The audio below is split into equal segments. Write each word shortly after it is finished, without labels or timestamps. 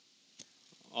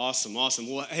Awesome,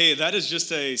 awesome. Well, hey, that is just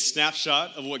a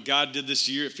snapshot of what God did this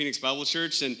year at Phoenix Bible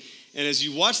Church. And as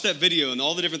you watch that video and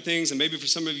all the different things, and maybe for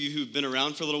some of you who've been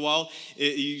around for a little while,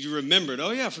 you remembered, oh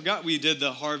yeah, I forgot we did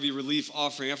the Harvey Relief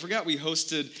Offering. I forgot we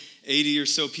hosted 80 or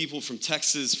so people from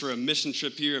Texas for a mission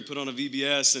trip here and put on a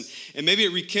VBS. And maybe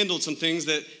it rekindled some things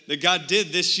that God did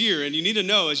this year. And you need to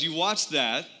know as you watch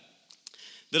that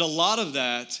a lot of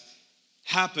that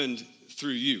happened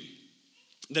through you.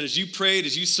 That as you prayed,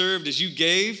 as you served, as you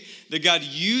gave, that God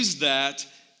used that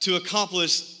to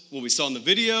accomplish what we saw in the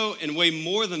video and way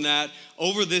more than that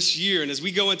over this year. And as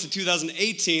we go into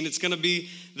 2018, it's going to be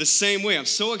the same way. I'm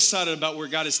so excited about where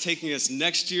God is taking us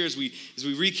next year as we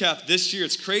recap this year.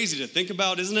 It's crazy to think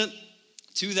about, isn't it?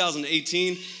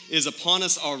 2018 is upon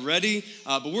us already,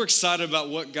 but we're excited about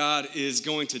what God is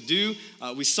going to do.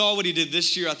 We saw what he did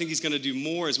this year. I think he's going to do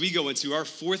more as we go into our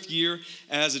fourth year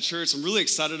as a church. I'm really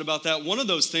excited about that. One of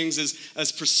those things is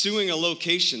as pursuing a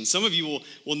location. Some of you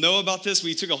will know about this.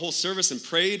 We took a whole service and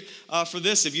prayed for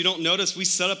this. If you don't notice, we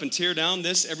set up and tear down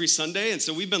this every Sunday, and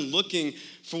so we've been looking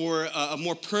for a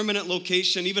more permanent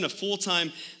location, even a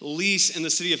full-time lease in the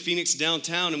city of Phoenix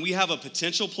downtown. And we have a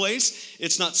potential place.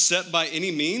 It's not set by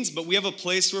any means, but we have a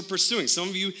place we're pursuing. Some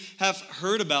of you have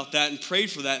heard about that and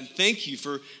prayed for that. And thank you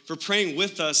for praying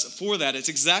with us for that. It's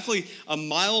exactly a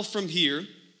mile from here.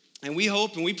 And we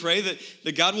hope and we pray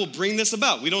that God will bring this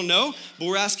about. We don't know, but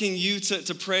we're asking you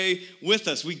to pray with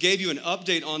us. We gave you an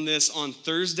update on this on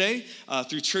Thursday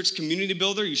through Church Community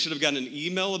Builder. You should have gotten an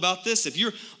email about this. If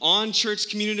you're on Church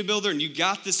Community Builder and you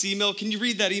got this email, can you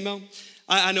read that email?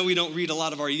 I know we don't read a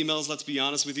lot of our emails. Let's be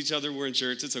honest with each other. We're in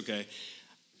church. It's okay.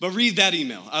 But read that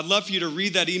email. I'd love for you to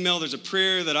read that email. There's a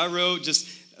prayer that I wrote,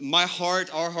 just my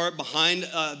heart, our heart behind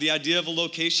the idea of a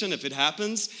location if it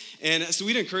happens. And so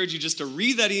we'd encourage you just to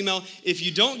read that email. If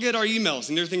you don't get our emails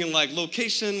and you're thinking like,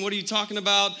 location, what are you talking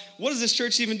about? What does this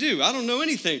church even do? I don't know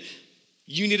anything.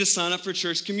 You need to sign up for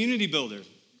Church Community Builder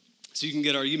so you can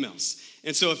get our emails.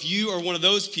 And so if you are one of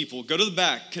those people, go to the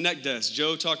back, Connect Desk.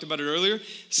 Joe talked about it earlier.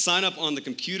 Sign up on the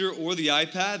computer or the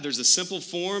iPad. There's a simple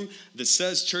form that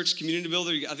says Church Community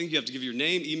Builder. I think you have to give your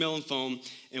name, email, and phone,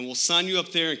 and we'll sign you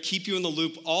up there and keep you in the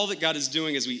loop, all that God is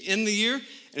doing as we end the year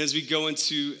and as we go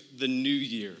into the new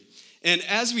year. And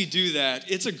as we do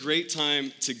that, it's a great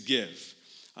time to give.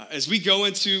 As we go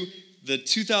into the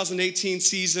 2018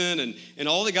 season and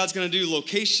all that God's going to do,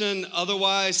 location,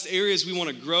 otherwise, areas we want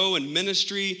to grow in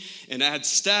ministry and add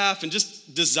staff and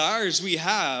just desires we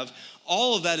have,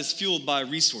 all of that is fueled by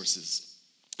resources.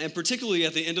 And particularly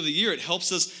at the end of the year, it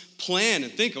helps us plan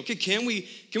and think, okay, can we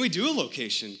do a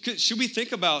location? Should we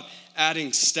think about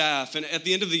adding staff? And at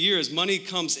the end of the year, as money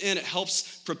comes in, it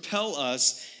helps propel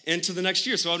us into the next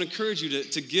year. So I would encourage you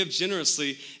to give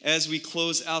generously as we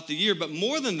close out the year. But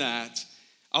more than that,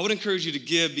 I would encourage you to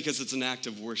give because it's an act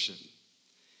of worship.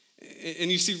 And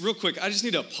you see, real quick, I just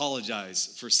need to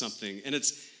apologize for something. And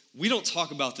we don't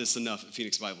talk about this enough at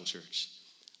Phoenix Bible Church.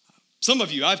 Some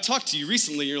of you, I've talked to you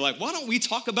recently, and you're like, why don't we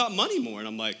talk about money more? And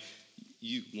I'm like,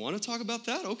 you want to talk about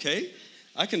that? Okay.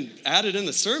 I can add it in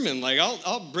the sermon. Like,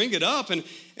 I'll bring it up. And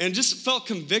just felt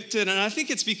convicted. And I think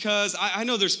it's because I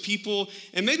know there's people,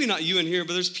 and maybe not you in here,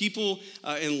 but there's people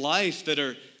in life that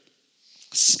are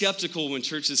skeptical when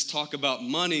churches talk about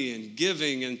money and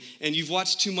giving, and you've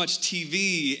watched too much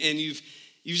TV, and you've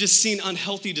just seen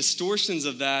unhealthy distortions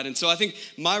of that. And so I think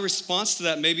my response to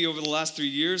that maybe over the last 3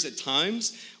 years at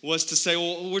times was to say,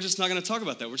 well, we're just not going to talk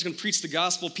about that. We're just going to preach the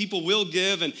gospel. People will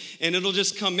give, and it'll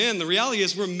just come in. The reality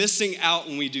is we're missing out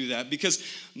when we do that, because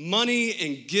money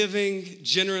and giving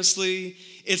generously,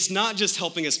 it's not just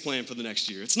helping us plan for the next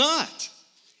year. It's not.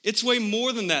 It's way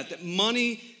more than that. That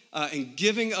money and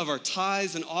giving of our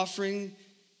tithes and offering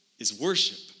is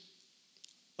worship.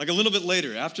 Like a little bit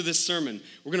later, after this sermon,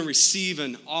 we're going to receive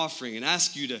an offering and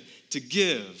ask you to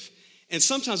give. And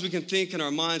sometimes we can think in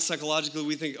our minds psychologically,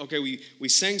 we think, okay, we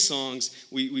sang songs,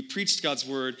 we preached God's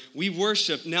word, we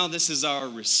worship, now this is our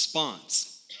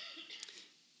response.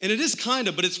 And it is kind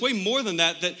of, but it's way more than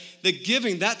that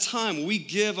giving, that time we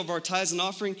give of our tithes and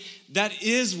offering, that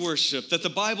is worship, that the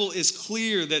Bible is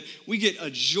clear, that we get a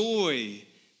joy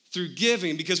through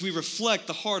giving because we reflect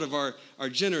the heart of our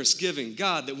generous giving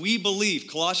God, that we believe,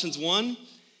 Colossians 1,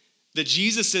 that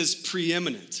Jesus is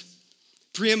preeminent,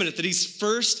 that he's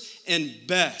first and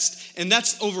best. And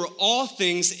that's over all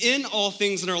things, in all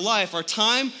things in our life, our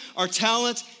time, our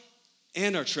talent,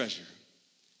 and our treasure.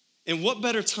 And what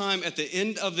better time at the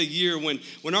end of the year when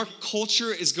our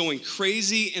culture is going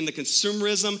crazy in the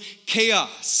consumerism,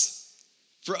 chaos,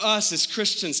 for us as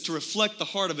Christians to reflect the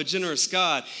heart of a generous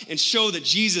God and show that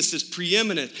Jesus is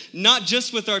preeminent, not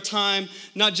just with our time,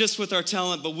 not just with our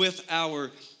talent, but with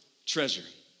our treasure.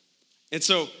 And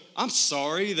so I'm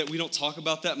sorry that we don't talk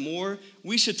about that more.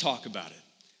 We should talk about it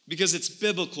because it's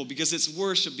biblical, because it's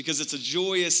worship, because it's a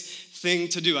joyous thing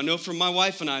to do. I know for my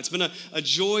wife and I, it's been a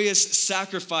joyous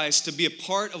sacrifice to be a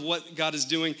part of what God is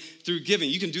doing through giving.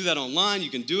 You can do that online. You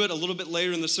can do it a little bit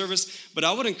later in the service. But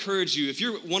I would encourage you, if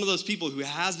you're one of those people who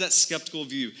has that skeptical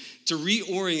view, to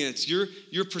reorient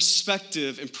your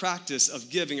perspective and practice of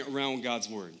giving around God's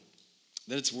word.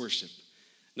 That it's worship.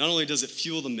 Not only does it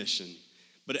fuel the mission,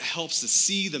 but it helps us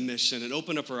see the mission and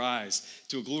open up our eyes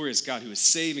to a glorious God who is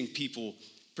saving people,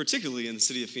 particularly in the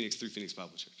city of Phoenix through Phoenix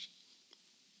Bible Church.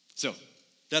 So,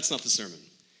 that's not the sermon.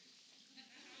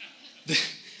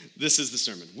 This is the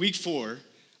sermon. Week 4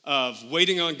 of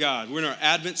Waiting on God. We're in our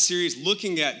Advent series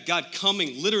looking at God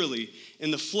coming literally in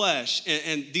the flesh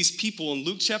and these people in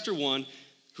Luke chapter 1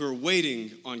 who are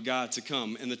waiting on God to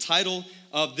come. And the title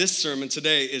of this sermon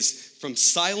today is From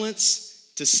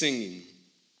Silence to Singing.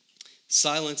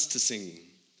 Silence to Singing.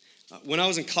 When I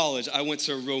was in college, I went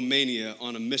to Romania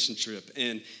on a mission trip.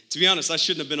 And to be honest, I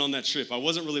shouldn't have been on that trip. I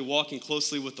wasn't really walking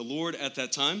closely with the Lord at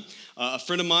that time. A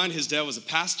friend of mine, his dad was a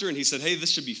pastor, and he said, hey,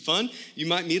 this should be fun. You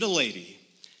might meet a lady.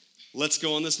 Let's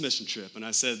go on this mission trip. And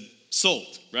I said,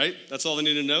 sold, right? That's all I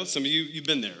need to know. Some of you, you've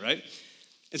been there, right?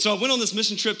 And so I went on this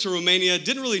mission trip to Romania,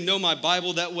 didn't really know my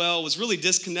Bible that well, was really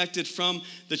disconnected from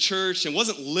the church and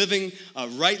wasn't living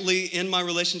rightly in my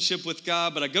relationship with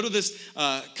God. But I go to this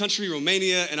country,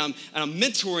 Romania, and I'm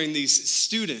mentoring these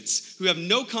students who have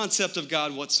no concept of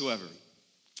God whatsoever,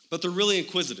 but they're really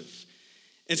inquisitive.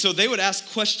 And so they would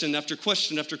ask question after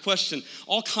question after question,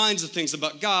 all kinds of things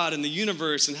about God and the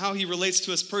universe and how he relates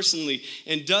to us personally,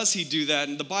 and does he do that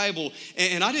in the Bible?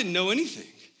 And I didn't know anything.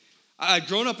 I'd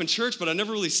grown up in church, but I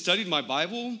never really studied my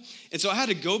Bible. And so I had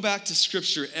to go back to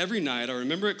scripture every night. I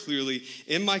remember it clearly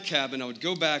in my cabin. I would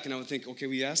go back and I would think, okay,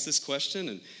 we asked this question.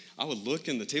 And I would look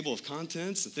in the table of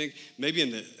contents and think maybe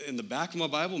in the back of my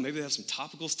Bible, maybe they have some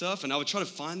topical stuff. And I would try to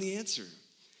find the answer.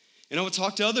 And I would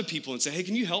talk to other people and say, hey,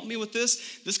 can you help me with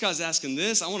this? This guy's asking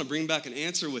this. I want to bring back an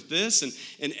answer with this.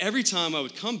 And every time I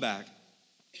would come back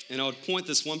and I would point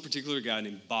this one particular guy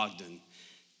named Bogdan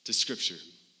to scripture.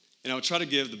 And I would try to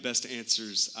give the best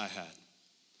answers I had.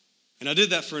 And I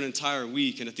did that for an entire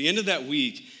week. And at the end of that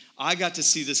week, I got to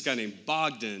see this guy named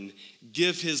Bogdan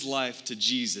give his life to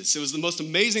Jesus. It was the most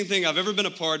amazing thing I've ever been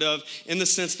a part of, in the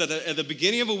sense that at the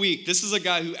beginning of a week, this is a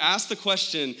guy who asked the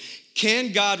question,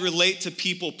 can God relate to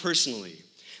people personally?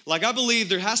 Like, I believe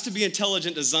there has to be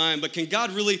intelligent design, but can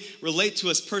God really relate to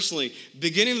us personally?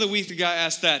 Beginning of the week, the guy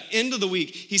asked that. End of the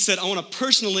week, he said, I want to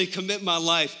personally commit my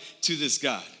life to this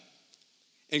God.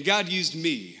 And God used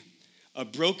me, a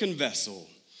broken vessel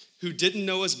who didn't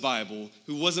know his Bible,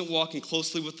 who wasn't walking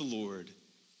closely with the Lord,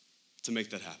 to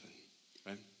make that happen,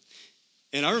 right?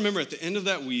 And I remember at the end of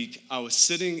that week, I was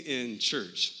sitting in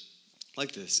church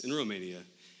like this in Romania.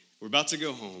 We're about to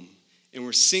go home, and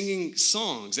we're singing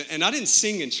songs. And I didn't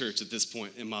sing in church at this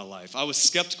point in my life. I was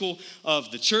skeptical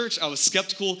of the church. I was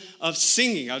skeptical of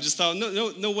singing. I just thought,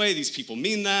 no way these people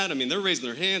mean that. I mean, they're raising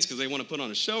their hands because they want to put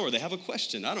on a show or they have a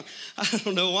question. I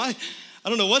don't know why. I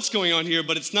don't know what's going on here,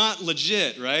 but it's not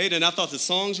legit, right? And I thought the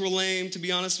songs were lame, to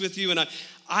be honest with you. And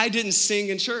I didn't sing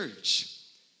in church.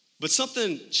 But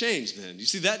something changed then. You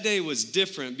see, that day was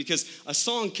different because a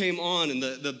song came on and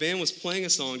the band was playing a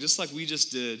song just like we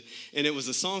just did. And it was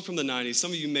a song from the 90s. Some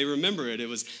of you may remember it. It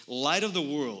was Light of the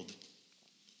World.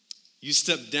 You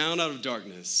stepped down out of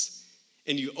darkness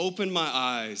and you opened my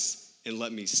eyes and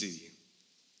let me see.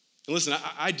 And listen,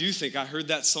 I do think I heard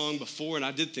that song before, and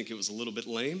I did think it was a little bit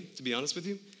lame, to be honest with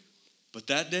you. But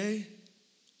that day,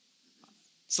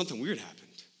 something weird happened.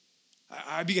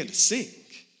 I began to sing.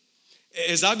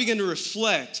 As I began to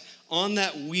reflect on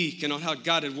that week and on how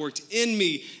God had worked in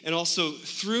me and also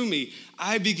through me,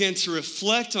 I began to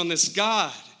reflect on this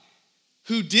God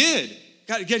who did.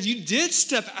 God, you did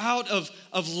step out of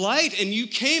light and you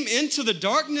came into the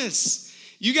darkness.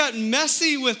 You got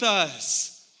messy with us.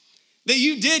 That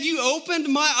you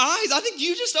opened my eyes. I think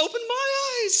you just opened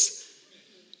my eyes.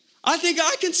 I think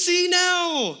I can see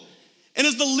now. And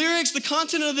as the lyrics, the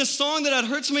content of this song that I'd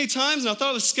heard so many times and I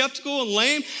thought it was skeptical and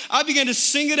lame, I began to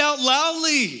sing it out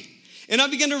loudly. And I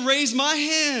began to raise my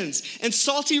hands. And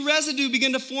salty residue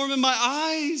began to form in my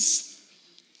eyes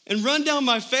and run down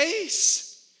my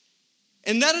face.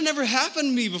 And that had never happened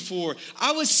to me before.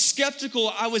 I was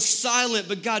skeptical, I was silent,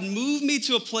 but God moved me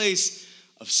to a place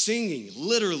of singing,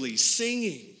 literally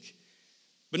singing.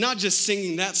 But not just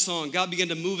singing that song. God began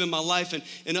to move in my life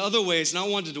in other ways, and I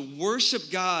wanted to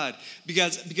worship God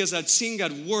because I'd seen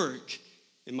God work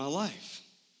in my life.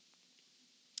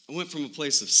 I went from a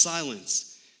place of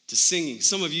silence to singing.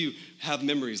 Some of you have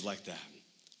memories like that.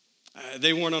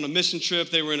 They weren't on a mission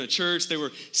trip. They were in a church. They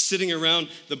were sitting around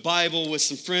the Bible with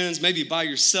some friends, maybe by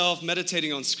yourself,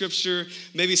 meditating on scripture,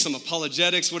 maybe some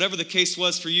apologetics, whatever the case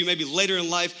was for you, maybe later in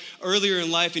life, earlier in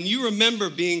life. And you remember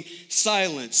being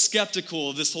silent, skeptical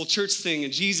of this whole church thing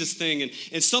and Jesus thing,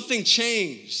 and something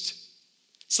changed.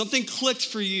 Something clicked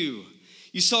for you.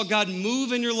 You saw God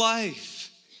move in your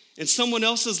life, in someone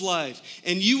else's life,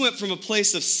 and you went from a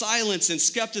place of silence and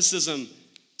skepticism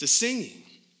to singing.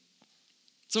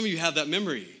 Some of you have that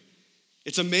memory.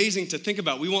 It's amazing to think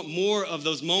about. We want more of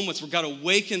those moments where God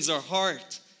awakens our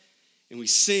heart and we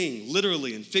sing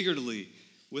literally and figuratively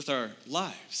with our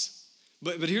lives.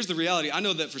 But here's the reality. I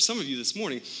know that for some of you this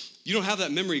morning, you don't have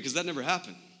that memory because that never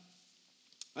happened.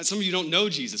 Some of you don't know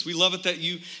Jesus. We love it that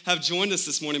you have joined us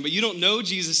this morning, but you don't know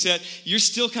Jesus yet. You're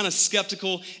still kind of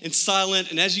skeptical and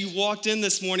silent. And as you walked in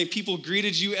this morning, people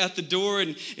greeted you at the door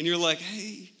and you're like,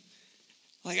 hey,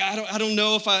 like, I don't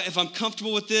know if I'm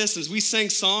comfortable with this. As we sang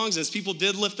songs, as people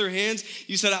did lift their hands,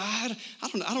 you said, I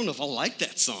don't know if I like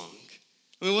that song.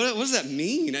 I mean, what does that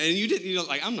mean? And you're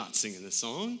like, I'm not singing this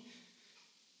song.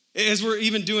 As we're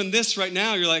even doing this right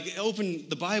now, you're like, open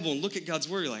the Bible and look at God's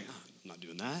word. You're like, I'm not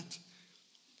doing that.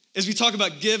 As we talk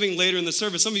about giving later in the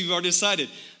service, some of you have already decided,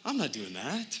 I'm not doing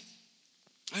that.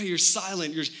 You're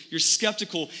silent, you're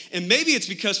skeptical. And maybe it's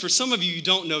because for some of you, you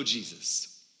don't know Jesus.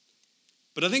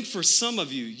 But I think for some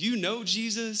of you, you know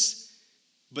Jesus,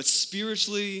 but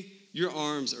spiritually, your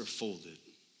arms are folded.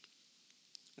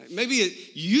 Maybe you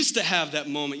used to have that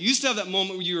moment. You used to have that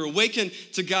moment where you were awakened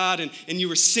to God and you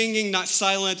were singing, not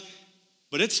silent,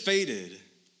 but it's faded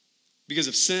because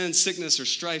of sin, sickness, or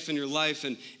strife in your life.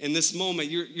 And in this moment,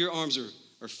 your arms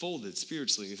are folded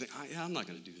spiritually. You think, I'm not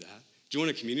going to do that. Join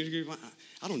a community group?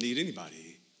 I don't need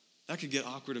anybody. That could get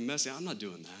awkward and messy. I'm not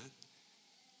doing that.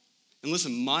 And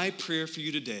listen, my prayer for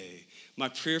you today, my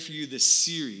prayer for you this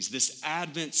series, this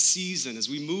Advent season, as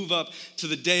we move up to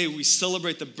the day we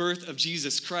celebrate the birth of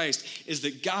Jesus Christ, is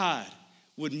that God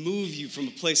would move you from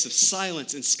a place of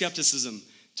silence and skepticism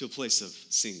to a place of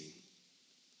singing.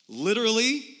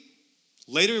 Literally,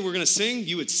 later we're going to sing,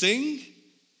 you would sing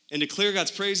and declare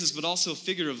God's praises, but also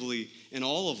figuratively in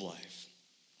all of life.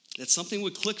 That something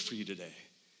would click for you today.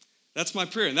 That's my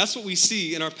prayer. And that's what we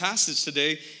see in our passage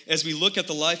today as we look at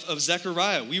the life of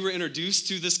Zechariah. We were introduced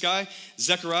to this guy,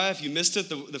 Zechariah, if you missed it,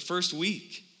 the first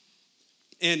week.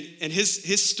 And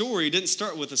his story didn't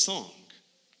start with a song.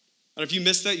 And if you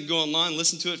missed that, you can go online,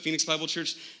 listen to it,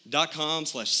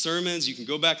 phoenixbiblechurch.com/sermons. You can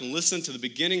go back and listen to the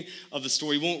beginning of the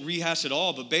story. We won't rehash it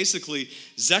all, but basically,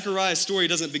 Zechariah's story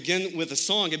doesn't begin with a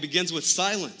song. It begins with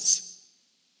silence.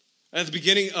 At the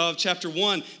beginning of chapter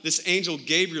 1, this angel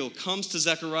Gabriel comes to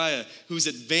Zechariah, who's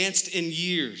advanced in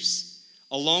years,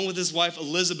 along with his wife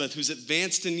Elizabeth, who's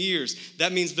advanced in years.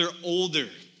 That means they're older,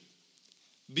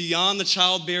 beyond the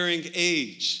childbearing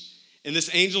age. And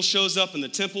this angel shows up in the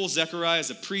temple. Zechariah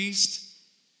is a priest,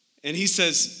 and he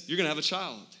says, you're going to have a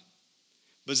child.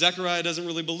 But Zechariah doesn't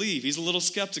really believe. He's a little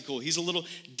skeptical. He's a little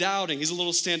doubting. He's a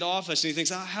little standoffish, and he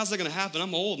thinks, how's that going to happen?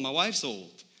 I'm old. My wife's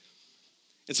old.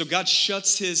 And so God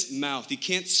shuts his mouth. He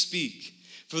can't speak.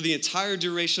 For the entire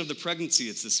duration of the pregnancy,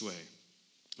 it's this way.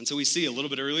 And so we see a little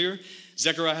bit earlier,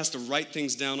 Zechariah has to write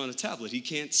things down on a tablet. He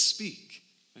can't speak.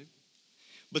 Right?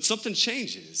 But something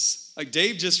changes. Like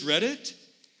Dave just read it.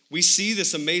 We see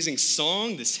this amazing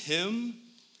song, this hymn,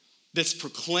 that's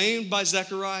proclaimed by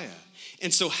Zechariah.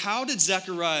 And so how did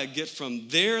Zechariah get from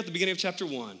there at the beginning of chapter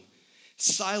 1,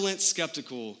 silent,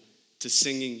 skeptical, to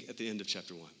singing at the end of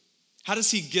chapter 1? How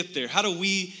does he get there? How do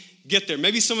we get there?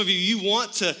 Maybe some of you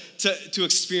want to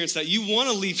experience that. You want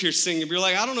to leave here singing, but you're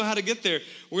like, I don't know how to get there.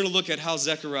 We're going to look at how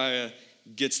Zechariah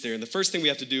gets there. And the first thing we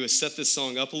have to do is set this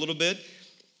song up a little bit.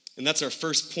 And that's our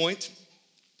first point,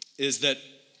 is that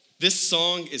this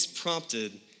song is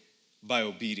prompted by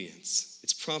obedience.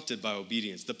 It's prompted by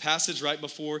obedience. The passage right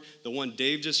before, the one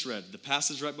Dave just read, the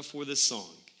passage right before this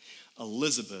song,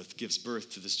 Elizabeth gives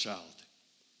birth to this child.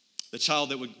 The child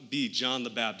that would be John the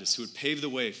Baptist, who would pave the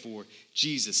way for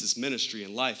Jesus, his ministry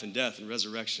and life and death and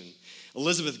resurrection.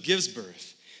 Elizabeth gives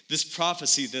birth. This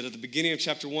prophecy that at the beginning of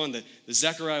chapter 1 that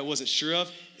Zechariah wasn't sure of,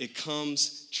 it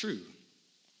comes true.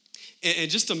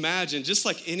 And just imagine, just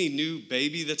like any new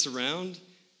baby that's around,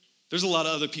 there's a lot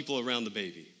of other people around the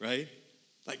baby, right?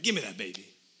 Like, give me that baby.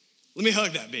 Let me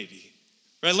hug that baby,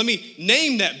 right? Let me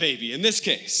name that baby in this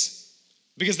case.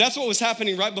 Because that's what was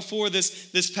happening right before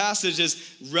this passage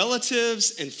is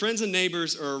relatives and friends and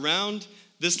neighbors are around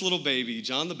this little baby,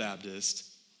 John the Baptist,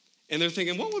 and they're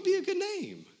thinking, what would be a good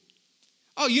name?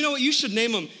 Oh, you know what? You should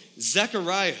name him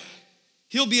Zechariah.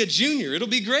 He'll be a junior. It'll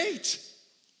be great.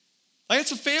 Like,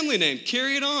 it's a family name.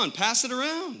 Carry it on. Pass it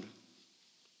around.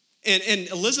 And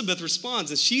Elizabeth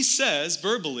responds, and she says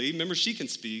verbally, remember she can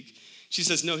speak, she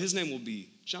says, no, his name will be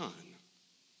John.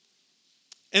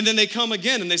 And then they come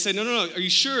again and they say, no, are you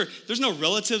sure there's no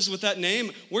relatives with that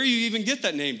name? Where do you even get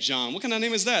that name, John? What kind of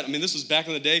name is that? I mean, this was back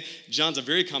in the day. John's a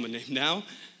very common name now,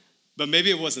 but maybe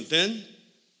it wasn't then.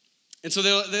 And so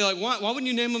they're like, why wouldn't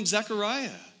you name him Zechariah?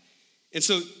 And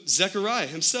so Zechariah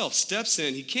himself steps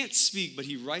in. He can't speak, but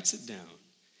he writes it down.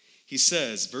 He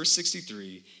says, verse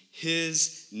 63,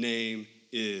 his name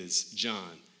is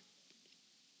John. And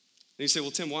you say,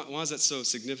 well, Tim, why is that so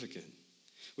significant?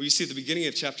 Well, you see at the beginning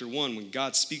of chapter 1, when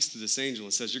God speaks to this angel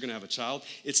and says, you're going to have a child,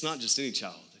 it's not just any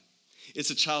child. It's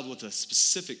a child with a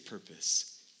specific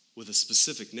purpose, with a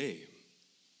specific name.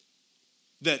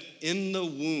 That in the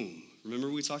womb, remember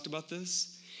we talked about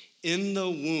this? In the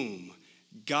womb,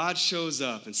 God shows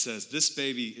up and says, this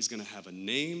baby is going to have a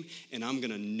name and I'm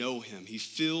going to know him. He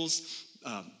fills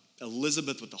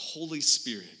Elizabeth with the Holy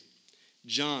Spirit,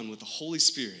 John with the Holy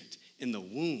Spirit in the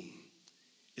womb.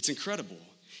 It's incredible.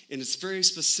 And it's very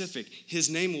specific. His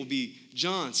name will be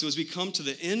John. So as we come to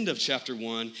the end of chapter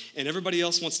 1 and everybody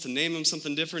else wants to name him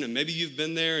something different, and maybe you've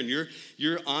been there and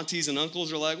your aunties and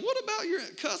uncles are like, what about your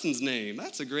cousin's name?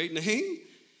 That's a great name.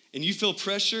 And you feel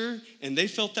pressure, and they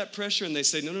felt that pressure, and they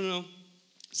say, no.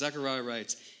 Zechariah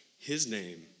writes, his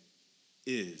name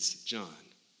is John.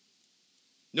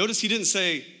 Notice he didn't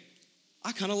say,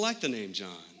 I kind of like the name John.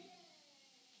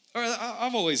 Or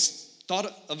I've always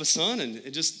thought of a son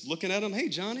and just looking at him, hey,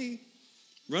 Johnny,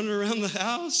 running around the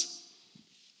house.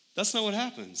 That's not what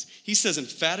happens. He says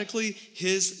emphatically,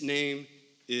 his name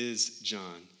is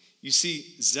John. You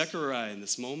see, Zechariah in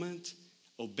this moment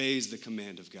obeys the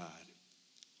command of God.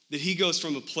 That he goes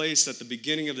from a place at the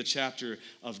beginning of the chapter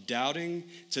of doubting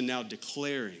to now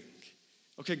declaring,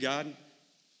 okay, God,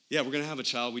 yeah, we're going to have a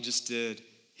child. We just did.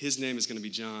 His name is going to be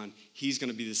John. He's going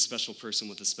to be this special person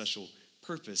with a special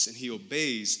purpose, and he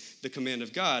obeys the command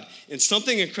of God. And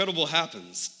something incredible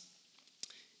happens.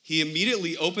 He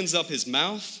immediately opens up his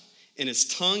mouth, and his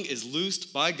tongue is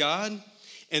loosed by God,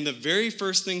 and the very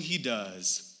first thing he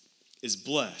does is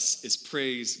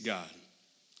praise God.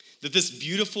 That this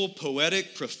beautiful,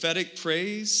 poetic, prophetic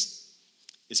praise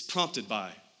is prompted by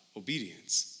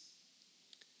obedience.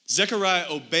 Zechariah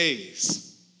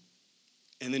obeys,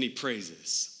 and then he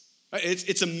praises.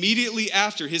 It's immediately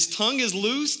after. His tongue is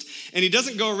loosed, and he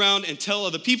doesn't go around and tell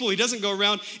other people. He doesn't go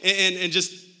around and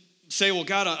just say, well,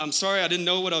 God, I'm sorry, I didn't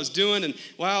know what I was doing. And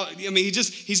wow, I mean, he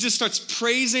just starts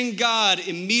praising God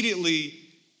immediately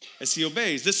as he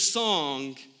obeys. This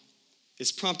song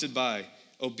is prompted by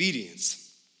obedience.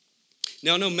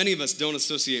 Now, I know many of us don't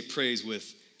associate praise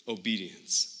with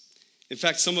obedience. In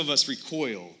fact, some of us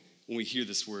recoil when we hear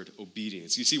this word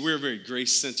obedience. You see, we're a very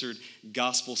grace-centered,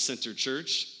 gospel-centered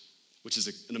church, which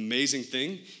is an amazing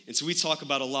thing. And so we talk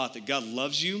about a lot that God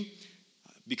loves you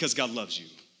because God loves you.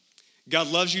 God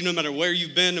loves you no matter where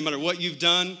you've been, no matter what you've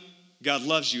done, God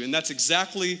loves you. And that's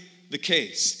exactly the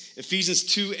case. Ephesians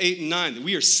 2:8-9, that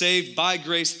we are saved by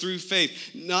grace through faith,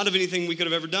 not of anything we could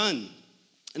have ever done.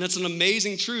 And that's an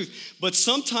amazing truth. But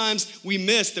sometimes we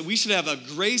miss that we should have a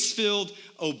grace-filled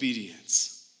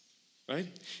obedience, right?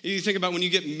 You think about when you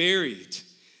get married,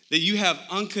 that you have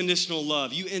unconditional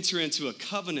love. You enter into a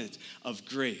covenant of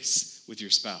grace with your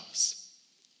spouse.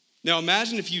 Now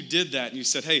imagine if you did that and you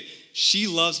said, hey, she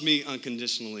loves me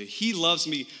unconditionally. He loves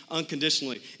me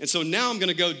unconditionally. And so now I'm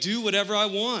gonna go do whatever I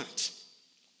want.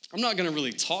 I'm not gonna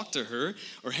really talk to her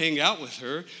or hang out with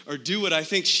her or do what I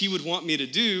think she would want me to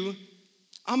do.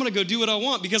 I'm gonna go do what I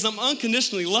want because I'm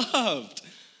unconditionally loved.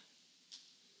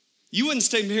 You wouldn't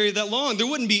stay married that long. There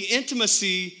wouldn't be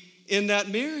intimacy in that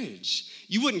marriage.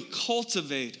 You wouldn't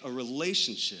cultivate a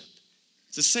relationship.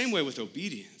 It's the same way with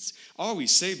obedience. Are we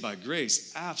saved by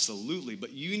grace? Absolutely.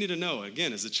 But you need to know,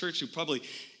 again, as a church who probably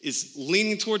is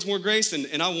leaning towards more grace,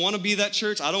 and I want to be that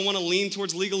church. I don't want to lean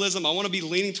towards legalism. I want to be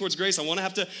leaning towards grace. I want to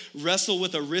have to wrestle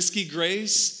with a risky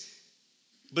grace.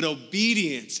 But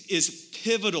obedience is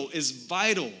pivotal, is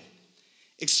vital,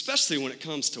 especially when it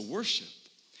comes to worship.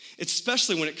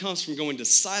 Especially when it comes from going to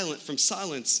from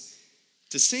silence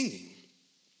to singing.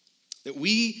 That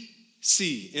we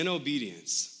see in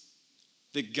obedience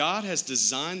that God has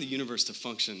designed the universe to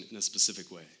function in a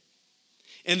specific way.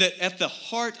 And that at the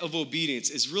heart of obedience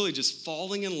is really just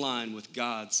falling in line with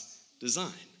God's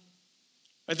design.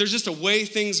 Right? There's just a way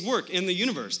things work in the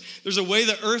universe. There's a way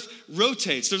the earth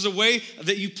rotates. There's a way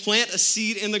that you plant a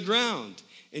seed in the ground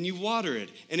and you water it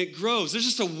and it grows. There's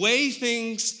just a way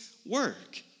things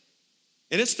work.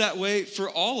 And it's that way for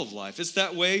all of life. It's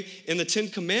that way in the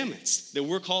 10 Commandments that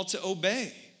we're called to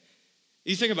obey.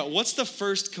 You think about what's the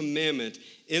first commandment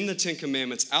in the 10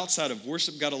 Commandments outside of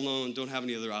worship God alone, don't have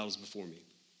any other idols before me.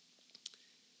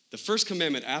 The first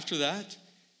commandment after that,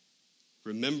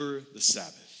 remember the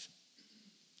Sabbath.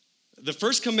 The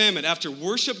first commandment after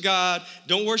worship God,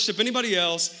 don't worship anybody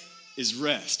else, is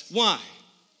rest. Why?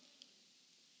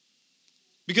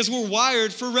 Because we're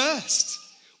wired for rest.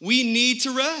 We need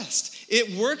to rest.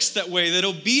 It works that way, that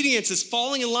obedience is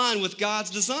falling in line with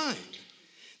God's design.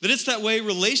 That it's that way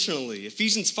relationally.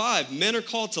 Ephesians 5, men are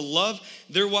called to love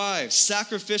their wives,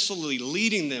 sacrificially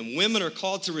leading them. Women are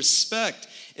called to respect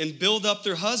and build up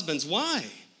their husbands. Why?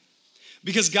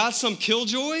 Because God's some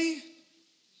killjoy?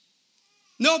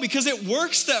 No, because it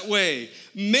works that way.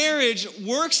 Marriage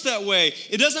works that way.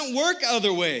 It doesn't work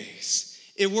other ways.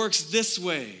 It works this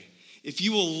way. If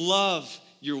you will love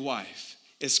your wife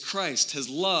as Christ has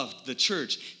loved the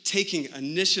church, taking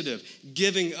initiative,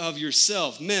 giving of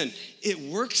yourself. Men, it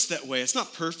works that way. It's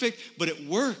not perfect, but it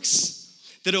works.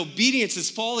 That obedience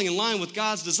is falling in line with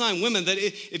God's design. Women, that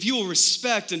if you will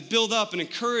respect and build up and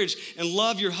encourage and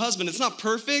love your husband, it's not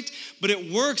perfect, but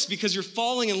it works because you're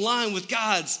falling in line with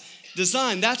God's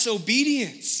design. That's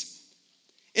obedience.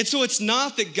 And so it's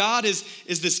not that God is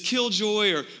this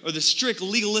killjoy or the strict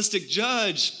legalistic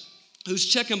judge who's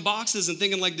checking boxes and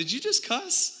thinking like, did you just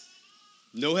cuss?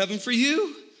 No heaven for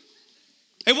you?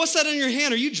 Hey, what's that in your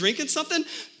hand? Are you drinking something?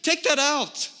 Take that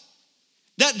out.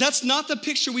 That's not the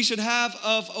picture we should have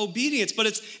of obedience, but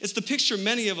it's the picture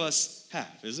many of us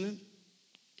have, isn't it?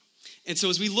 And so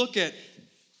as we look at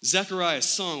Zechariah's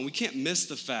song, we can't miss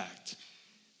the fact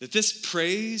that this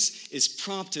praise is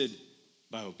prompted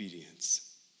by obedience.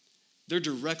 They're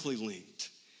directly linked.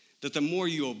 That the more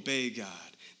you obey God,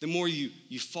 the more you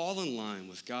fall in line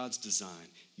with God's design,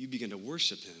 you begin to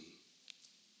worship him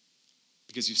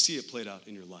because you see it played out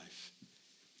in your life.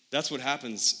 That's what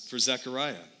happens for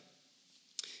Zechariah.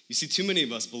 You see, too many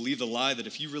of us believe the lie that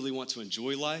if you really want to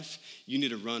enjoy life, you need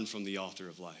to run from the author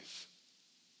of life.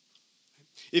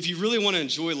 If you really want to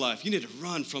enjoy life, you need to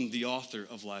run from the author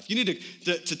of life. You need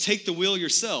to take the wheel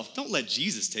yourself. Don't let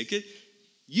Jesus take it.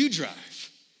 You drive.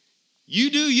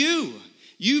 You do you.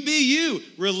 You be you.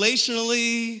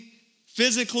 Relationally,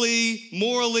 physically,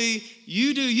 morally,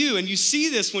 you do you. And you see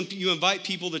this when you invite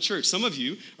people to church. Some of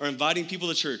you are inviting people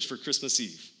to church for Christmas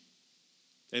Eve.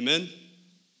 Amen?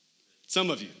 Some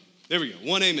of you. There we go.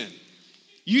 One amen.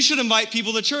 You should invite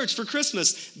people to church for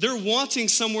Christmas. They're wanting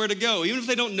somewhere to go. Even if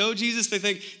they don't know Jesus, they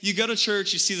think, you go to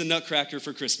church, you see the Nutcracker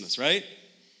for Christmas, right?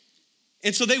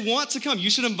 And so they want to come. You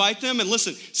should invite them. And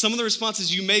listen, some of the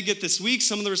responses you may get this week,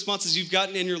 some of the responses you've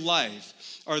gotten in your life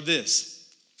are this.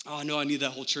 Oh, no, I need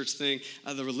that whole church thing,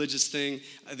 the religious thing,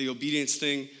 the obedience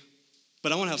thing.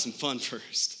 But I want to have some fun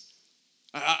first.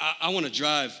 I want to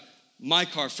drive my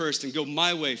car first and go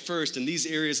my way first in these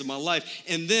areas of my life.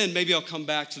 And then maybe I'll come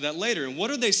back to that later. And what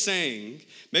are they saying?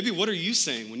 Maybe what are you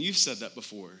saying when you've said that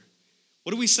before?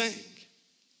 What are we saying?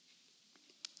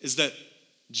 Is that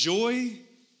joy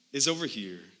is over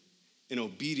here and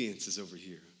obedience is over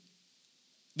here.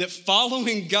 That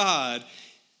following God,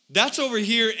 that's over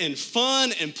here, and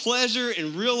fun and pleasure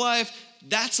in real life,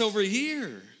 that's over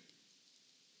here.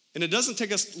 And it doesn't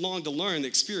take us long to learn,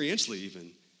 experientially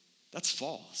even, that's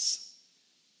false.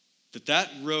 That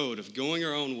road of going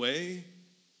our own way,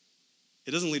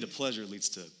 it doesn't lead to pleasure, it leads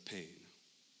to pain.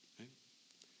 Right?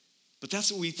 But that's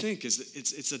what we think, is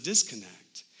it's a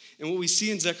disconnect. And what we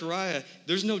see in Zechariah,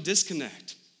 there's no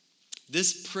disconnect.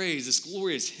 This praise, this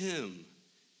glorious hymn,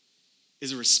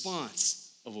 is a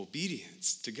response of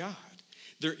obedience to God.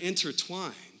 They're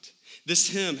intertwined. This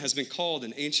hymn has been called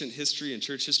in ancient history and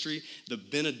church history the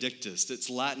Benedictus. It's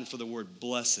Latin for the word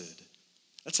blessed.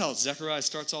 That's how Zechariah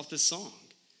starts off this song.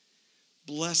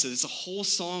 Blessed. It's a whole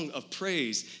song of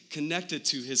praise connected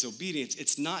to his obedience.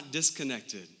 It's not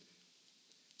disconnected.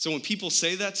 So when people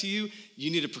say that to you, you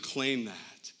need to proclaim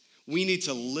that. We need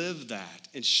to live that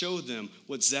and show them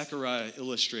what Zechariah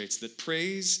illustrates, that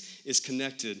praise is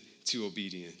connected to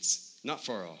obedience. Not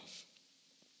far off.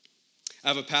 I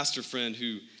have a pastor friend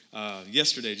who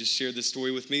yesterday just shared this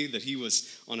story with me, that he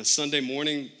was on a Sunday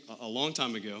morning a long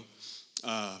time ago,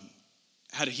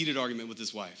 had a heated argument with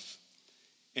his wife.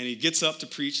 And he gets up to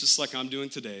preach just like I'm doing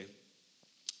today.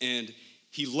 And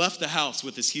he left the house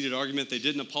with this heated argument. They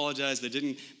didn't apologize. They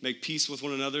didn't make peace with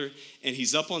one another. And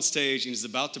he's up on stage and he's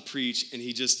about to preach, and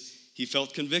he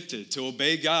felt convicted to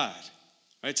obey God,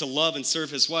 right? To love and serve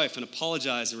his wife and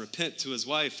apologize and repent to his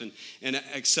wife and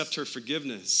accept her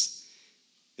forgiveness.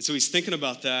 And so he's thinking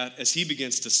about that as he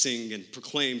begins to sing and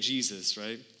proclaim Jesus,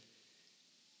 right?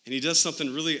 And he does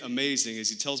something really amazing. As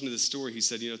he tells me this story, he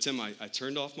said, Tim, I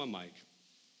turned off my mic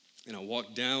and I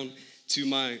walked down to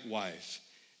my wife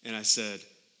And I said,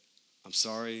 I'm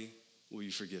sorry, will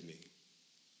you forgive me?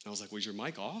 And I was like, was your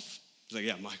mic off? He's like,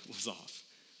 yeah, mic was off.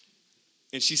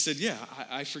 And she said, yeah,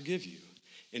 I forgive you.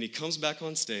 And he comes back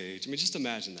on stage. I mean, just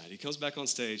imagine that. He comes back on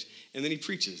stage, and then he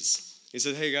preaches. He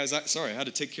said, hey, guys, sorry, I had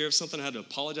to take care of something. I had to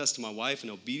apologize to my wife in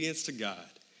obedience to God.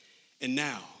 And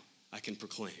now I can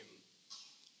proclaim.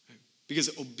 Right?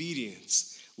 Because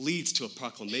obedience leads to a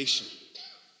proclamation.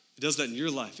 It does that in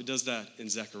your life. It does that in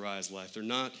Zechariah's life. They're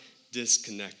not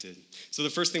disconnected. So the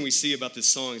first thing we see about this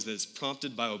song is that it's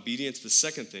prompted by obedience. The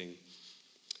second thing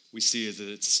we see is that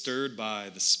it's stirred by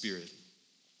the Spirit.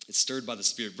 It's stirred by the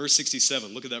Spirit. Verse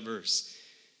 67, look at that verse.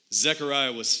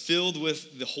 Zechariah was filled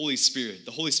with the Holy Spirit.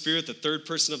 The Holy Spirit, the third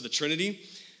person of the Trinity,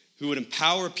 who would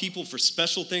empower people for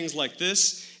special things like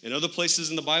this. In other places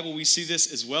in the Bible, we see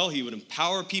this as well. He would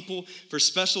empower people for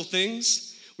special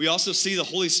things. We also see the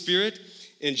Holy Spirit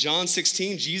in John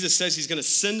 16. Jesus says he's going to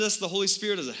send us the Holy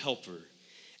Spirit as a helper.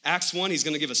 Acts 1, he's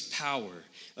going to give us power.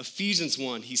 Ephesians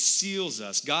 1, he seals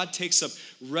us. God takes up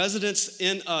residence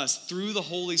in us through the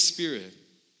Holy Spirit.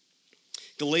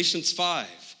 Galatians 5,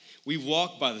 we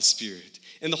walk by the Spirit.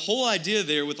 And the whole idea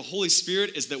there with the Holy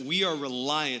Spirit is that we are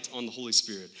reliant on the Holy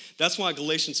Spirit. That's why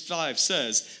Galatians 5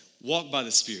 says, walk by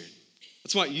the Spirit.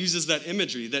 That's why it uses that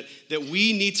imagery, that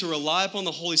we need to rely upon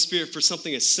the Holy Spirit for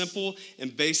something as simple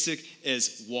and basic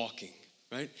as walking,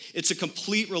 right? It's a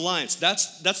complete reliance.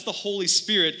 That's the Holy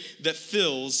Spirit that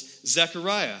fills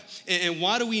Zechariah. And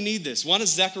why do we need this? Why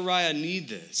does Zechariah need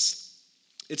this?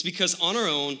 It's because on our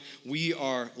own, we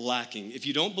are lacking. If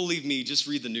you don't believe me, just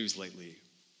read the news lately.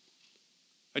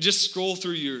 I just scroll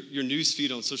through your news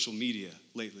feed on social media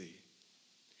lately.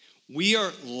 We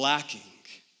are lacking,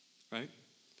 right?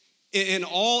 In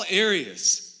all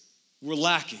areas, we're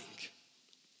lacking.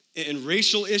 In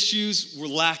racial issues, we're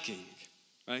lacking,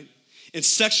 right? In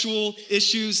sexual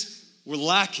issues, we're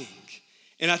lacking.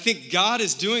 And I think God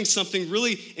is doing something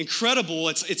really incredible.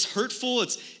 It's hurtful,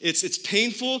 it's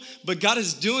painful, but God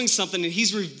is doing something, and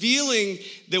he's revealing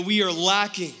that we are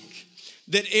lacking.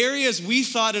 That areas we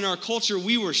thought in our culture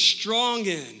we were strong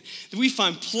in, that we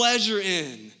find pleasure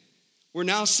in, we're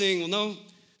now saying, well, no,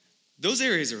 those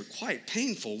areas are quite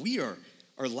painful. We are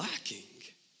lacking.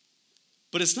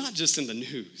 But it's not just in the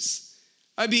news.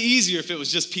 It'd be easier if it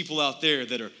was just people out there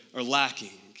that are lacking.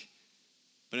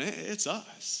 But it's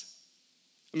us.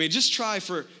 I mean, just try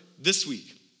for this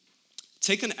week.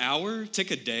 Take an hour,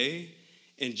 take a day,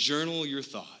 and journal your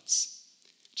thoughts.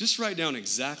 Just write down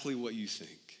exactly what you think.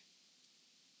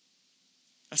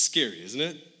 That's scary, isn't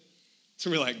it?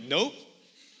 Some of you are like, nope,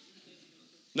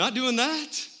 not doing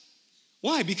that.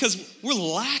 Why? Because we're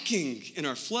lacking in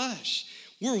our flesh.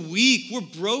 We're weak, we're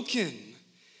broken.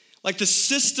 Like the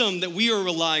system that we are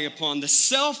relying upon, the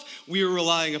self we are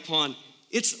relying upon,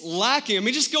 it's lacking. I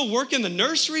mean, just go work in the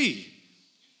nursery.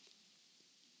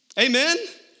 Amen?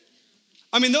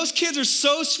 I mean, those kids are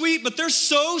so sweet, but they're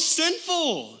so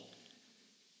sinful.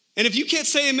 And if you can't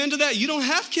say amen to that, you don't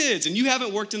have kids and you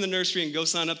haven't worked in the nursery, and go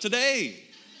sign up today.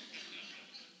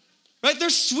 Right? They're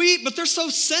sweet, but they're so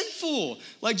sinful.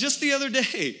 Like just the other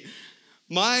day,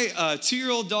 my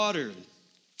 2-year-old daughter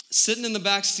sitting in the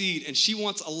back seat, and she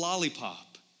wants a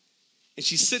lollipop. And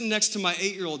she's sitting next to my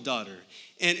 8-year-old daughter.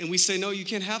 And we say, no, you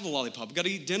can't have the lollipop. We've got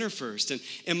to eat dinner first.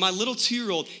 And my little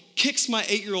 2-year-old kicks my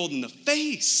 8-year-old in the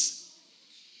face.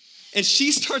 And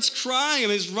she starts crying. I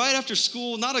mean, it's right after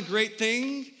school, not a great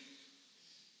thing.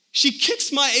 She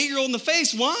kicks my 8-year-old in the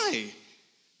face. Why?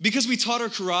 Because we taught her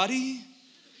karate?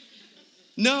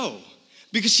 No.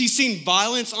 Because she's seen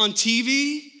violence on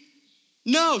TV?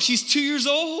 No, she's 2 years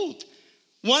old.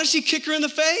 Why does she kick her in the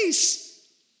face?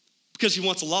 Because she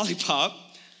wants a lollipop.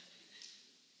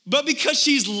 But because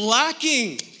she's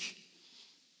lacking.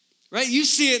 Right? You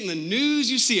see it in the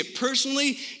news. You see it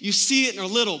personally. You see it in our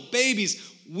little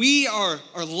babies. We are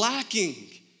lacking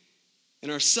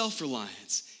in our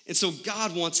self-reliance. And so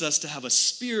God wants us to have a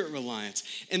spirit reliance.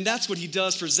 And that's what he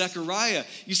does for Zechariah.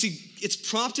 You see, it's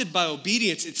prompted by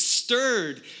obedience. It's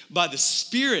stirred by the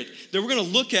Spirit. That we're going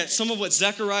to look at some of what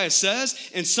Zechariah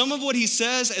says, and some of what he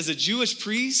says as a Jewish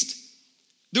priest.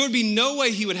 There would be no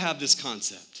way he would have this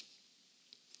concept.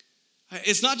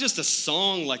 It's not just a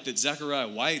song like that Zechariah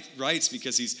writes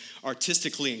because he's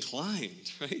artistically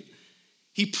inclined, right?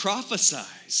 He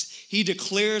prophesies. He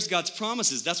declares God's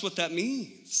promises. That's what that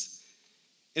means.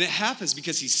 And it happens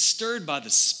because he's stirred by the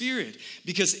Spirit,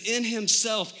 because in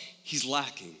himself, he's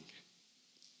lacking.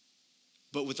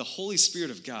 But with the Holy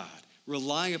Spirit of God,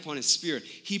 relying upon his Spirit,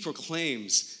 he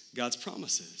proclaims God's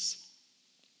promises.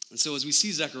 And so as we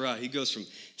see Zechariah, he goes from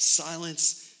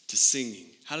silence to singing.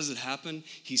 How does it happen?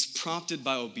 He's prompted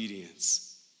by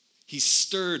obedience. He's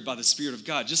stirred by the Spirit of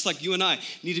God, just like you and I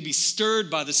need to be stirred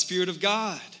by the Spirit of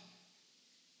God.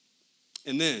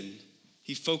 And then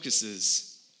he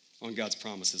focuses on God's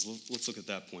promises. Let's look at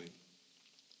that point.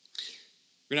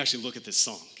 We're going to actually look at this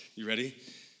song. You ready?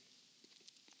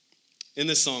 In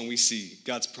this song, we see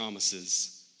God's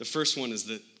promises. The first one is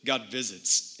that God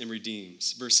visits and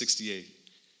redeems. Verse 68.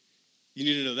 You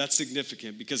need to know that's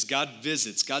significant because God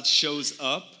visits, God shows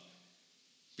up,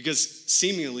 because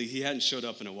seemingly he hadn't showed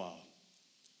up in a while.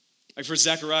 Like for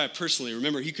Zechariah personally,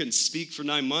 remember he couldn't speak for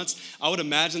 9 months. I would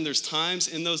imagine there's times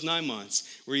in those 9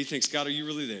 months where he thinks, God, are you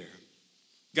really there?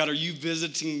 God, are you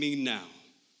visiting me now?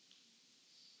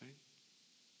 Right?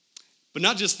 But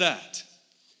not just that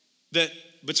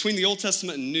between the Old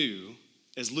Testament and New,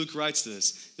 as Luke writes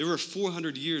this, there were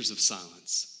 400 years of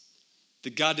silence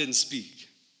that God didn't speak.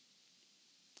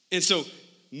 And so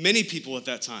many people at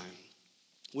that time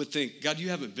would think, God, you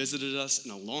haven't visited us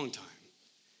in a long time.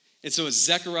 And so as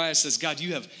Zechariah says, God,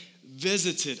 you have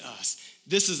visited us.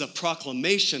 This is a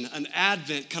proclamation, an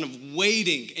advent, kind of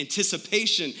waiting,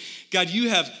 anticipation. God,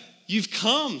 you've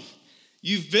come.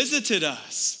 You've visited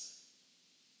us.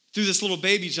 Through this little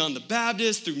baby, John the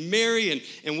Baptist, through Mary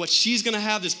and what she's going to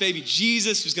have, this baby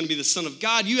Jesus, who's going to be the Son of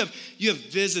God. You have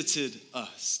visited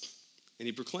us. And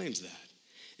he proclaims that.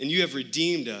 And you have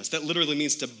redeemed us. That literally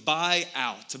means to buy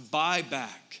out, to buy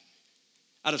back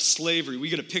out of slavery. We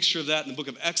get a picture of that in the book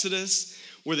of Exodus,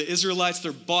 where the Israelites,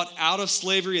 they're bought out of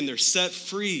slavery and they're set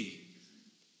free.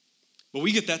 But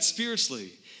we get that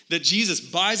spiritually, that Jesus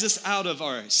buys us out of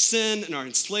our sin and our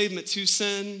enslavement to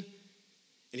sin,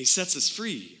 and he sets us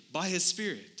free by his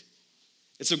Spirit.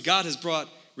 And so God has brought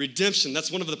redemption.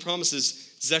 That's one of the promises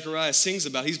Zechariah sings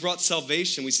about. He's brought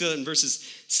salvation. We see that in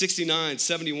verses 69,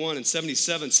 71, and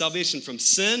 77. Salvation from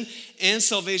sin and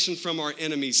salvation from our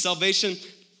enemies. Salvation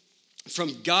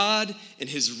from God and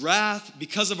his wrath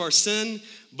because of our sin,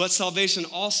 but salvation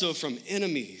also from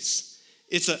enemies.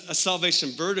 It's a salvation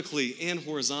vertically and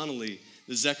horizontally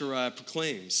that Zechariah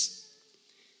proclaims.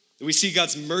 And we see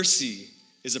God's mercy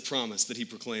is a promise that he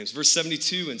proclaims. Verse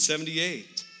 72 and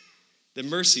 78, that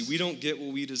mercy, we don't get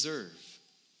what we deserve.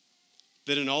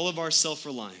 That in all of our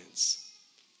self-reliance,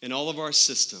 in all of our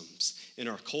systems, in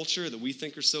our culture that we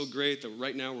think are so great, that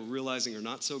right now we're realizing are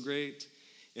not so great,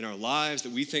 in our lives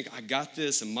that we think, I got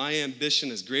this, and my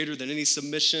ambition is greater than any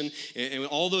submission, and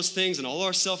all those things, and all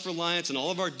our self-reliance, and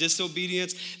all of our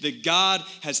disobedience, that God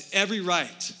has every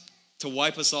right to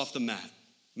wipe us off the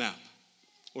map,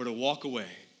 or to walk away.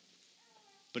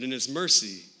 But in his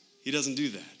mercy, he doesn't do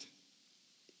that.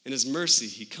 In his mercy,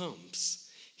 he comes,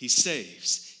 he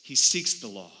saves, he seeks the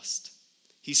lost.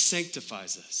 He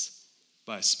sanctifies us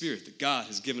by a Spirit that God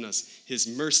has given us his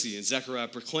mercy. And Zechariah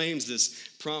proclaims this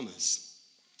promise.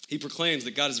 He proclaims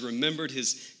that God has remembered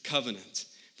his covenant.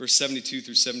 Verse 72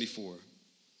 through 74.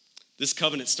 This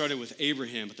covenant started with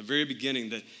Abraham at the very beginning,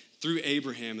 that through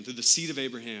Abraham and through the seed of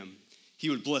Abraham, he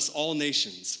would bless all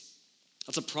nations.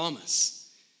 That's a promise.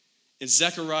 And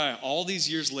Zechariah, all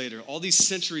these years later, all these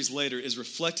centuries later, is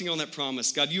reflecting on that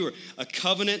promise. God, you are a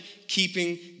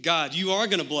covenant-keeping God. You are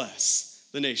going to bless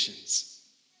the nations.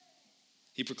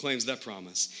 He proclaims that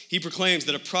promise. He proclaims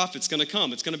that a prophet's going to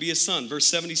come. It's going to be his son. Verse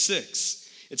 76,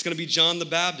 it's going to be John the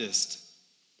Baptist.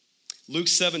 Luke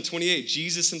 7:28,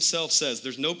 Jesus himself says,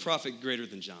 there's no prophet greater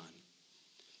than John,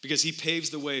 because he paves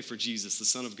the way for Jesus, the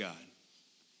Son of God.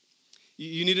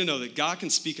 You need to know that God can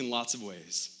speak in lots of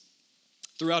ways.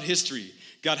 Throughout history,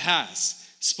 God has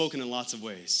spoken in lots of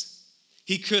ways.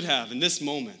 He could have, in this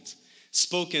moment,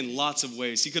 spoken lots of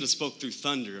ways. He could have spoke through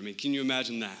thunder. I mean, can you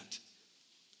imagine that?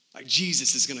 Like,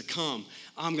 Jesus is going to come.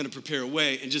 I'm going to prepare a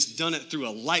way, and just done it through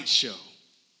a light show.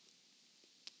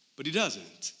 But he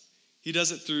doesn't. He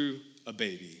does it through a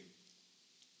baby,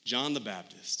 John the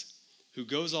Baptist, who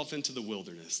goes off into the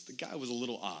wilderness. The guy was a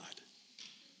little odd.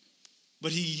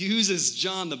 But he uses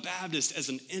John the Baptist as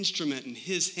an instrument in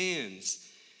his hands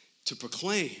to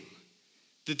proclaim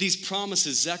that these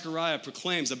promises Zechariah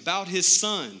proclaims about his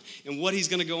son and what he's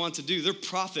going to go on to do. They're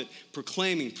prophet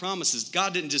proclaiming promises.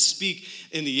 God didn't just speak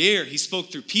in the air. He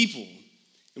spoke through people.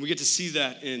 And we get to see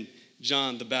that in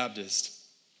John the Baptist.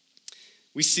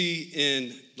 We see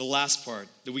in the last part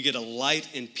that we get a light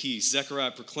and peace.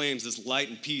 Zechariah proclaims this light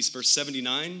and peace. Verse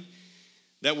 79,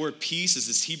 that word peace is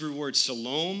this Hebrew word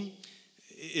shalom.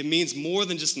 It means more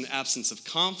than just an absence of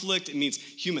conflict. It means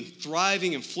human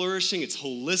thriving and flourishing. It's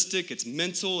holistic, it's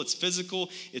mental, it's physical,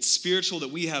 it's spiritual,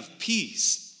 that we have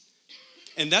peace.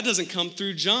 And that doesn't come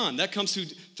through John. That comes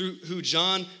through who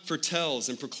John foretells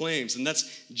and proclaims, and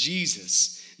that's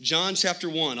Jesus. John chapter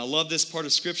 1, I love this part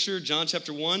of scripture. John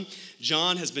chapter 1,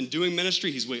 John has been doing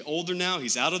ministry. He's way older now.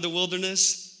 He's out of the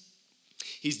wilderness.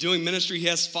 He's doing ministry. He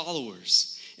has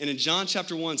followers. And in John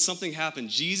chapter 1, something happened.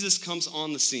 Jesus comes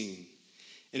on the scene.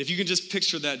 And if you can just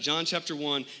picture that, John chapter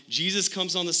 1, Jesus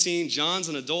comes on the scene. John's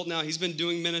an adult now. He's been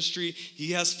doing ministry.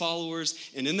 He has followers.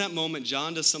 And in that moment,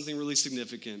 John does something really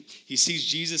significant. He sees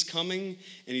Jesus coming,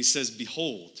 and he says,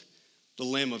 "Behold, the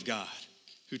Lamb of God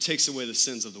who takes away the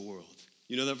sins of the world."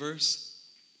 You know that verse?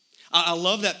 I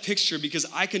love that picture because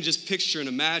I can just picture and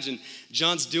imagine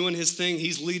John's doing his thing.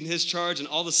 He's leading his charge, and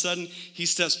all of a sudden, he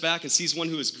steps back and sees one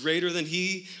who is greater than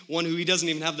he, one who he doesn't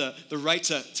even have the right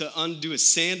to undo his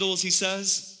sandals, he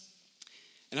says.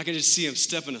 And I can just see him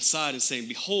stepping aside and saying,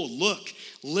 "Behold, look,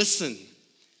 listen,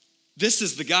 this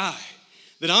is the guy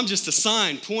that I'm just a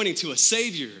sign pointing to a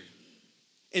Savior.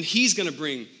 And he's going to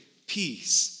bring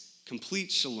peace,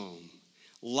 complete shalom,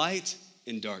 light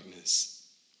in darkness."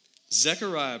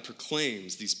 Zechariah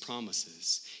proclaims these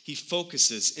promises. He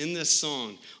focuses in this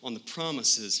song on the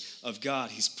promises of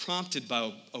God. He's prompted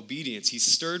by obedience. He's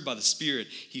stirred by the Spirit.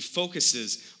 He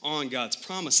focuses on God's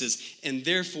promises, and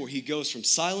therefore he goes from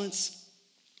silence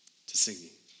to singing.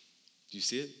 Do you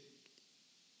see it?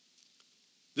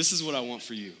 This is what I want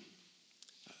for you.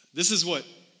 This is what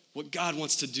God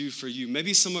wants to do for you.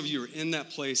 Maybe some of you are in that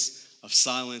place of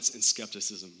silence and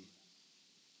skepticism.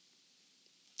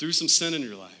 Through some sin in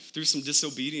your life, through some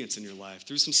disobedience in your life,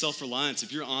 through some self-reliance.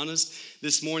 If you're honest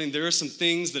this morning, there are some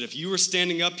things that if you were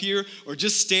standing up here or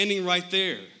just standing right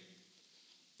there,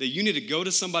 that you need to go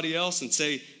to somebody else and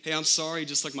say, "Hey, I'm sorry,"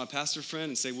 just like my pastor friend,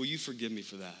 and say, "Will you forgive me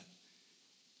for that?"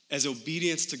 As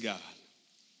obedience to God.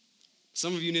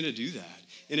 Some of you need to do that.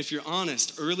 And if you're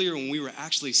honest, earlier when we were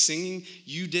actually singing,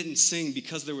 you didn't sing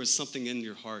because there was something in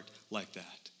your heart like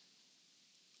that.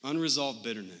 Unresolved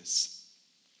bitterness.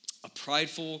 A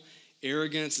prideful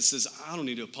arrogance that says, "I don't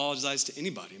need to apologize to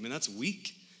anybody." I mean, that's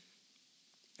weak.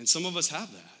 And some of us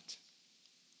have that.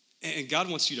 And God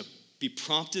wants you to be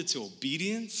prompted to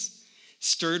obedience,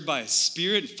 stirred by His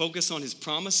Spirit, and focus on His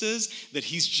promises, that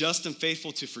He's just and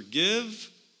faithful to forgive,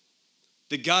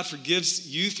 that God forgives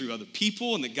you through other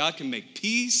people, and that God can make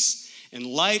peace and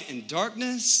light in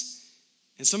darkness.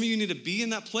 And some of you need to be in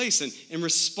that place and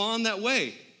respond that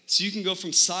way so you can go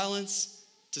from silence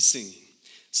to singing.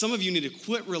 Some of you need to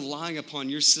quit relying upon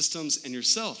your systems and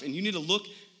yourself, and you need to look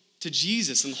to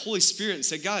Jesus and the Holy Spirit and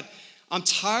say, "God, I'm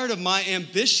tired of my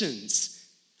ambitions.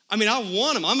 I mean, I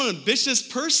want them. I'm an ambitious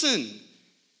person,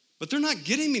 but they're not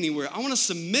getting me anywhere. I want to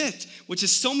submit, which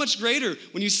is so much greater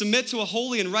when you submit to a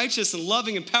holy and righteous and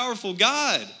loving and powerful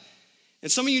God." And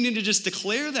some of you need to just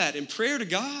declare that in prayer to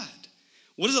God.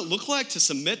 What does it look like to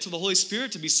submit to the Holy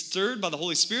Spirit, to be stirred by the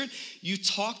Holy Spirit? You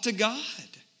talk to God.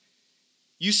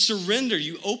 You surrender.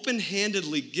 You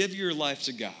open-handedly give your life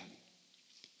to God.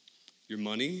 Your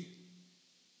money,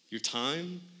 your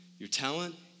time, your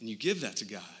talent, and you give that to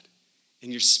God.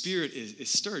 And your spirit is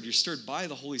stirred. You're stirred by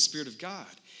the Holy Spirit of God.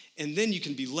 And then you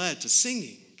can be led to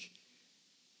singing.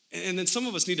 And then some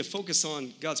of us need to focus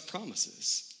on God's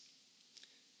promises.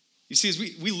 You see, as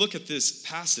we look at this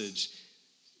passage,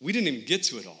 we didn't even get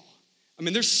to it all. I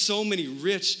mean, there's so many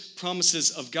rich promises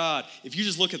of God. If you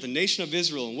just look at the nation of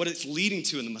Israel and what it's leading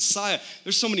to and the Messiah,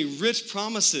 there's so many rich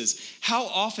promises. How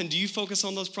often do you focus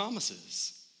on those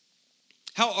promises?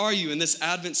 How are you in this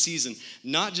Advent season,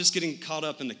 not just getting caught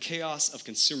up in the chaos of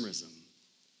consumerism,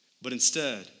 but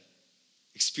instead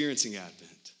experiencing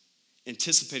Advent,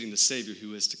 anticipating the Savior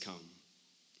who is to come,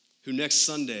 who next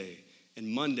Sunday and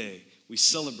Monday we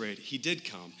celebrate, He did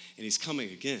come and He's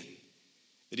coming again.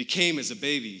 That He came as a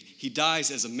baby, He dies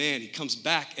as a man, He comes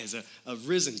back as a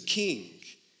risen king.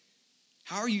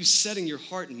 How are you setting your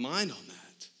heart and mind on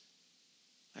that?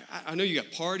 I know you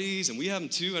got parties, and we have them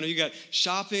too. I know you got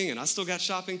shopping, and I still got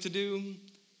shopping to do.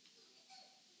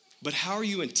 But how are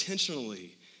you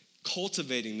intentionally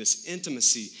cultivating this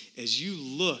intimacy as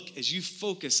you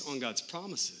focus on God's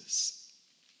promises?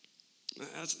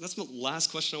 That's my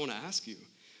last question I want to ask you.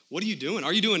 What are you doing?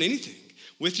 Are you doing anything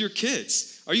with your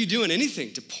kids? Are you doing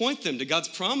anything to point them to God's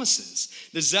promises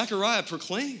that Zechariah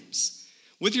proclaims?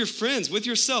 With your friends, with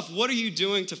yourself, what are you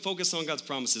doing to focus on God's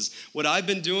promises? What I've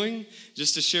been doing,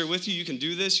 just to share with you, you can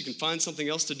do this, you can find something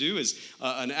else to do, is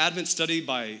an Advent study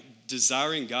by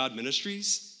Desiring God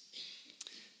Ministries.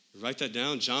 Write that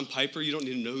down. John Piper, you don't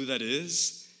need to know who that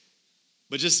is.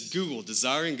 But just Google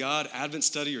Desiring God Advent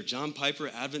Study or John Piper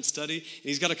Advent Study. And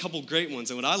he's got a couple great ones.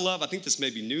 And what I love, I think this may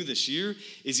be new this year,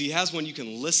 is he has one you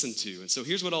can listen to. And so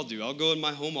here's what I'll do. I'll go in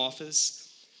my home office.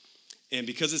 And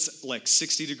because it's like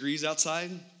 60 degrees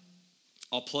outside,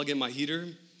 I'll plug in my heater.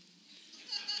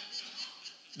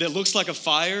 that looks like a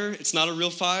fire. It's not a real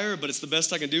fire, but it's the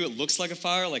best I can do. It looks like a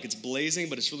fire, like it's blazing,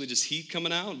 but it's really just heat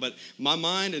coming out. But my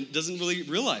mind doesn't really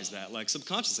realize that, like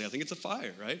subconsciously. I think it's a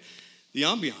fire, right? The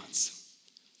ambiance.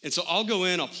 And so I'll go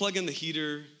in, I'll plug in the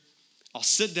heater, I'll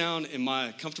sit down in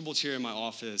my comfortable chair in my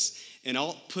office, and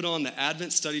I'll put on the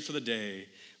Advent Study for the Day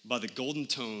by the Golden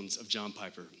Tones of John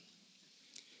Piper.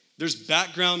 There's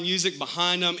background music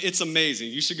behind them. It's amazing.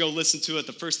 You should go listen to it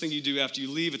the first thing you do after you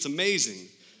leave. It's amazing.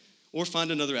 Or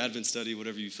find another Advent study,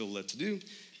 whatever you feel led to do.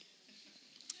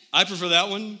 I prefer that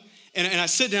one. And I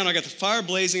sit down, I got the fire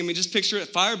blazing. I mean, just picture it,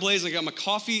 fire blazing. I got my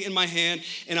coffee in my hand,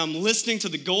 and I'm listening to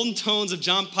the Golden Tones of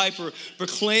John Piper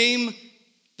proclaim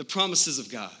the promises of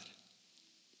God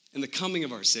and the coming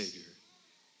of our Savior.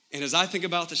 And as I think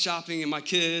about the shopping and my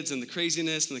kids and the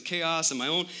craziness and the chaos and my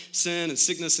own sin and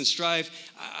sickness and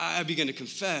strife, I begin to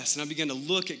confess and I begin to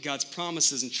look at God's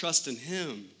promises and trust in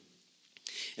Him.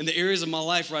 In the areas of my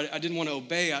life where I didn't want to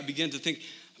obey, I began to think,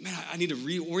 man, I need to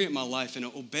reorient my life and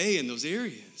obey in those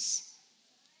areas.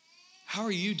 How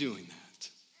are you doing that?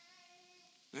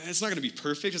 It's not going to be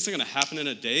perfect. It's not going to happen in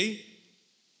a day.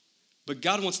 But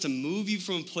God wants to move you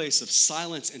from a place of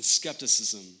silence and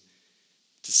skepticism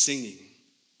to singing.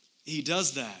 He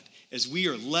does that as we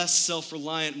are less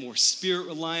self-reliant, more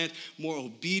spirit-reliant, more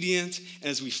obedient, and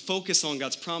as we focus on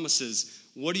God's promises.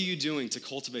 What are you doing to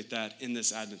cultivate that in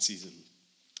this Advent season?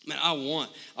 Man, I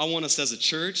want us as a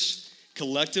church,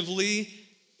 collectively,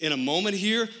 in a moment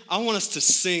here, I want us to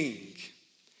sing.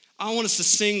 I want us to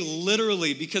sing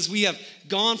literally because we have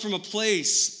gone from a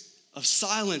place of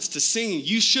silence to singing.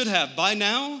 You should have, by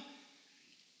now,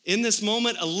 in this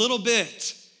moment, a little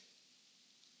bit,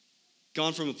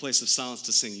 gone from a place of silence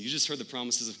to singing. You just heard the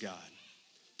promises of God.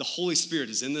 The Holy Spirit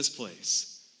is in this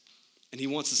place, and He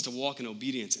wants us to walk in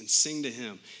obedience and sing to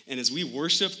Him. And as we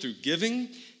worship through giving,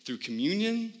 through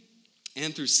communion,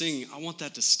 and through singing, I want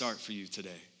that to start for you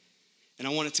today. And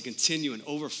I want it to continue and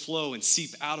overflow and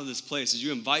seep out of this place as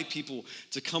you invite people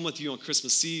to come with you on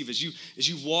Christmas Eve, as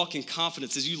you walk in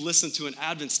confidence, as you listen to an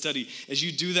Advent study, as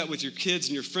you do that with your kids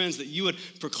and your friends, that you would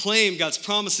proclaim God's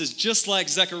promises just like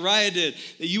Zechariah did,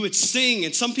 that you would sing,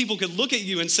 and some people could look at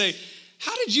you and say,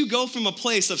 how did you go from a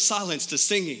place of silence to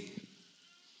singing?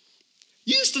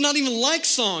 You used to not even like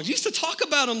songs. You used to talk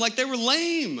about them like they were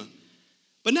lame,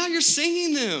 but now you're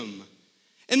singing them.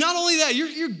 And not only that,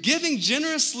 you're giving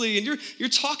generously and you're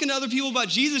talking to other people about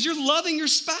Jesus. You're loving your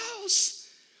spouse.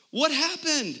 What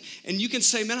happened? And you can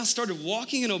say, man, I started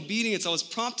walking in obedience. I was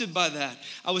prompted by that.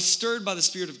 I was stirred by the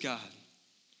Spirit of God.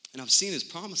 And I've seen His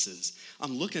promises.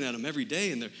 I'm looking at them every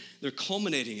day, and they're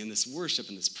culminating in this worship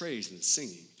and this praise and this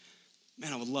singing.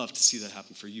 Man, I would love to see that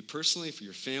happen for you personally, for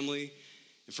your family,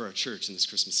 and for our church in this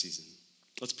Christmas season.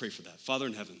 Let's pray for that. Father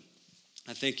in heaven,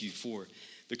 I thank You for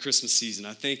the Christmas season.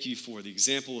 I thank You for the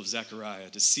example of Zechariah,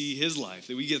 to see his life,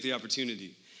 that we get the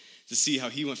opportunity to see how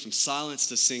he went from silence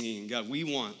to singing. And God, we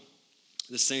want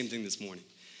the same thing this morning.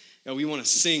 God, we want to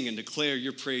sing and declare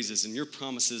Your praises and Your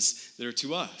promises that are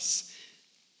to us.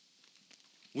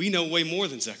 We know way more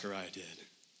than Zechariah did.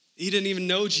 He didn't even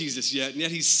know Jesus yet, and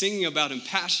yet he's singing about Him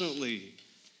passionately.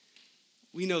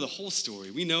 We know the whole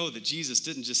story. We know that Jesus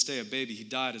didn't just stay a baby. He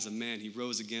died as a man. He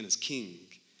rose again as king.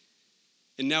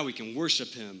 And now we can worship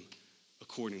Him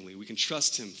accordingly. We can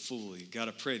trust Him fully. God,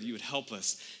 I pray that You would help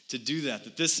us to do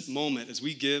that this moment as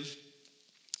we give,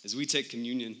 as we take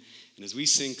communion, and as we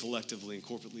sing collectively and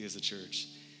corporately as a church,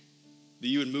 that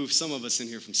You would move some of us in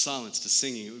here from silence to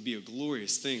singing. It would be a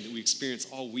glorious thing that we experience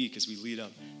all week as we lead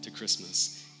up to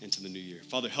Christmas and to the new year.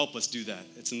 Father, help us do that.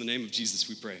 It's in the name of Jesus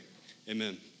we pray.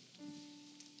 Amen.